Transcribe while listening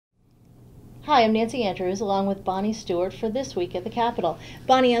Hi, I'm Nancy Andrews along with Bonnie Stewart for This Week at the Capitol.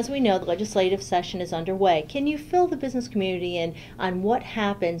 Bonnie, as we know, the legislative session is underway. Can you fill the business community in on what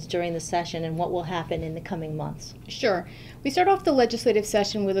happens during the session and what will happen in the coming months? Sure. We start off the legislative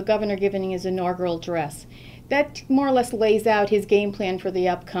session with the governor giving his inaugural address. That more or less lays out his game plan for the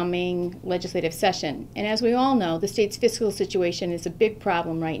upcoming legislative session. And as we all know, the state's fiscal situation is a big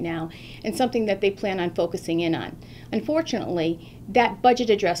problem right now and something that they plan on focusing in on. Unfortunately, that budget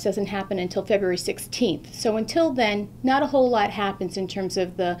address doesn't happen until February 16th. So until then, not a whole lot happens in terms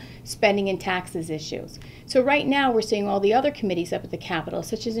of the spending and taxes issues. So right now we're seeing all the other committees up at the Capitol,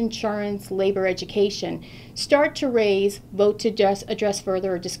 such as insurance, labor, education, start to raise, vote to address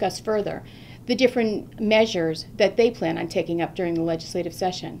further or discuss further the different measures that they plan on taking up during the legislative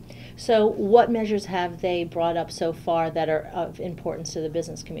session. So what measures have they brought up so far that are of importance to the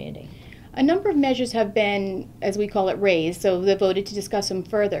business community? A number of measures have been, as we call it, raised, so they voted to discuss them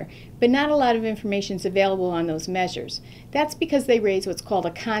further, but not a lot of information is available on those measures. That's because they raise what's called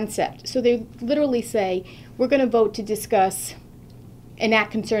a concept. So they literally say, we're going to vote to discuss an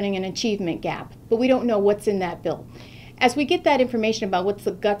act concerning an achievement gap, but we don't know what's in that bill. As we get that information about what's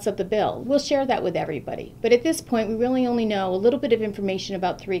the guts of the bill, we'll share that with everybody. But at this point, we really only know a little bit of information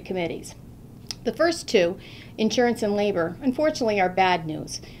about 3 committees. The first 2, insurance and labor, unfortunately are bad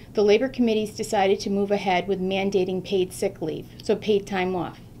news. The labor committees decided to move ahead with mandating paid sick leave, so paid time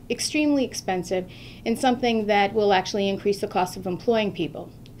off. Extremely expensive and something that will actually increase the cost of employing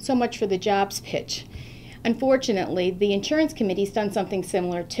people. So much for the jobs pitch. Unfortunately, the insurance committee's done something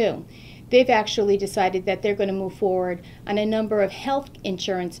similar too. They've actually decided that they're going to move forward on a number of health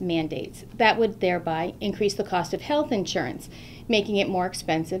insurance mandates. That would thereby increase the cost of health insurance, making it more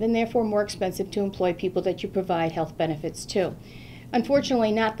expensive and therefore more expensive to employ people that you provide health benefits to.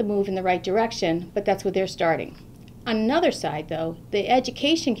 Unfortunately, not the move in the right direction, but that's where they're starting. On another side, though, the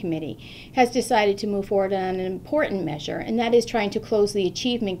Education Committee has decided to move forward on an important measure, and that is trying to close the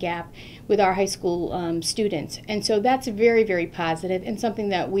achievement gap with our high school students. And so that's very, very positive and something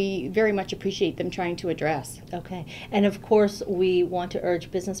that we very much appreciate them trying to address. Okay. And of course, we want to urge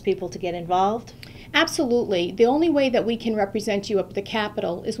business people to get involved. Absolutely. The only way that we can represent you up at the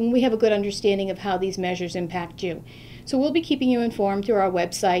Capitol is when we have a good understanding of how these measures impact you. So we'll be keeping you informed through our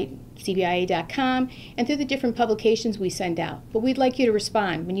website, CBIA.com, and through the different publications we send out. But we'd like you to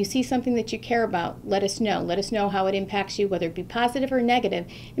respond. When you see something that you care about, let us know. Let us know how it impacts you, whether it be positive or negative,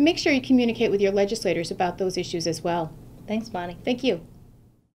 and make sure you communicate with your legislators about those issues as well. Thanks, Bonnie. Thank you.